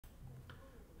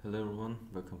Hello everyone,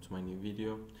 welcome to my new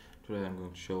video. Today I'm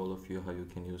going to show all of you how you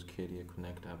can use KDE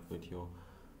Connect app with your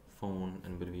phone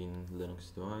and between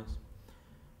Linux device.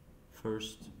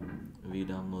 First, we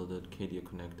downloaded KDE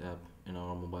Connect app in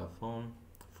our mobile phone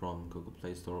from Google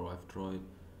Play Store or F-Droid,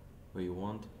 where you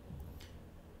want.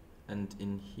 And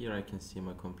in here I can see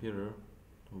my computer,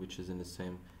 which is in the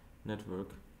same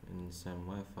network, in the same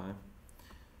Wi-Fi.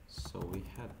 So we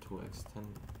had to extend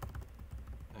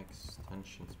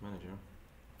extensions manager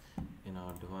in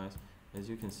our device. As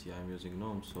you can see, I'm using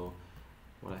GNOME, so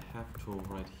what I have to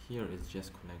write here is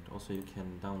just connect. Also, you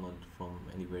can download it from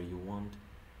anywhere you want,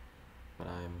 but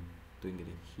I'm doing it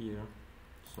in here.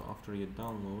 So after you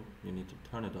download, you need to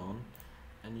turn it on,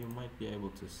 and you might be able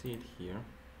to see it here.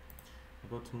 I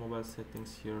go to mobile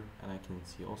settings here, and I can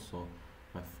see also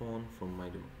my phone from my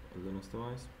Linux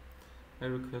device. I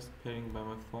request pairing by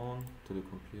my phone to the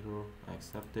computer. I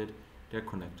accept it. They're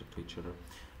connected to each other.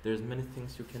 There's many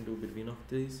things you can do between of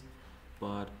these,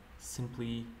 but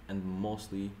simply and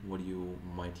mostly what you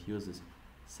might use is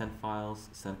send files,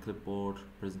 send clipboard,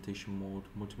 presentation mode,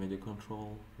 multimedia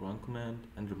control, run command,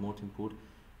 and remote input.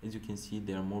 As you can see,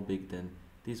 they are more big than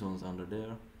these ones under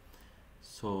there.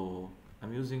 So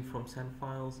I'm using from send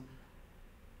files.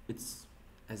 It's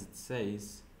as it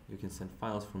says, you can send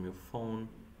files from your phone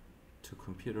to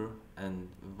computer, and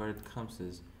where it comes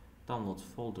is downloads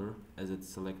folder, as it's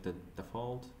selected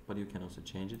default, but you can also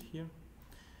change it here.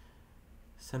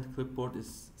 Send clipboard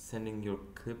is sending your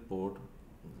clipboard,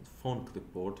 phone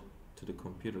clipboard, to the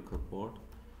computer clipboard.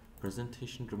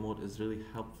 Presentation remote is really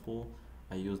helpful.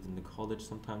 I used in the college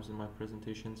sometimes in my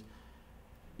presentations.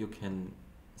 You can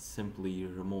simply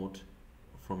remote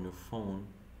from your phone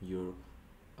your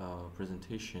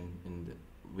presentation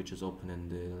which is open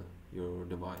in your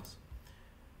device.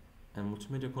 And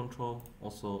multimedia control,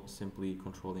 also simply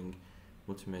controlling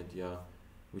multimedia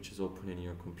which is open in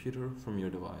your computer from your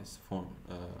device, from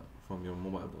your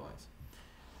mobile device.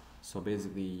 So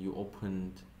basically you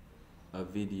opened a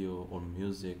video or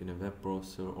music in a web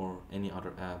browser or any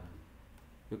other app,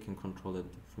 you can control it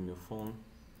from your phone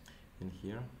in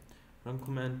here. Run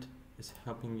command is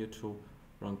helping you to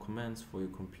run commands for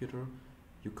your computer.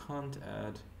 You can't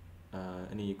add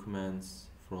any commands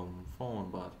from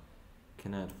phone, but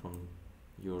can add from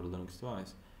your Linux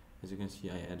device. As you can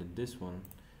see, I added this one,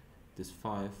 this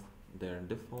 5, they're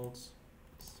defaults.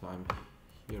 So I'm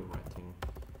here writing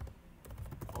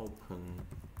open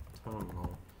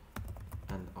terminal,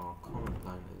 and our command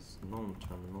line is gnome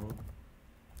terminal.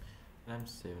 I'm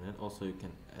saving it. Also, you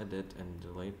can edit and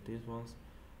delete these ones.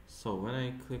 So when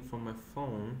I click from my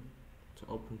phone to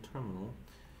open terminal,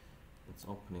 it's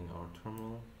opening our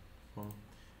terminal from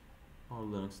our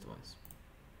Linux device.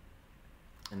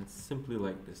 And it's simply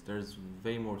like this. There's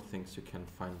way more things you can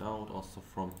find out. Also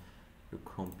from your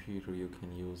computer you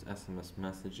can use SMS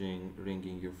messaging,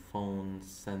 ringing your phone,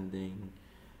 sending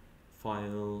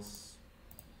files.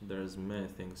 There's many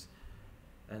things.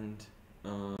 And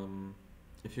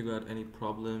if you got any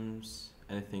problems,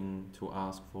 anything to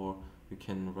ask for, you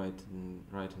can write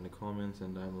in the comments,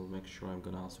 and I will make sure I'm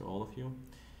gonna answer all of you.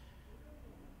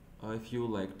 If you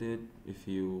liked it, if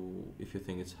you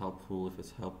think it's helpful, if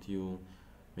it's helped you,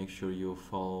 make sure you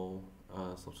follow,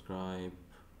 subscribe,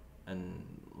 and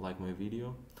like my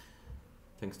video.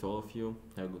 Thanks to all of you.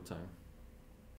 Have a good time.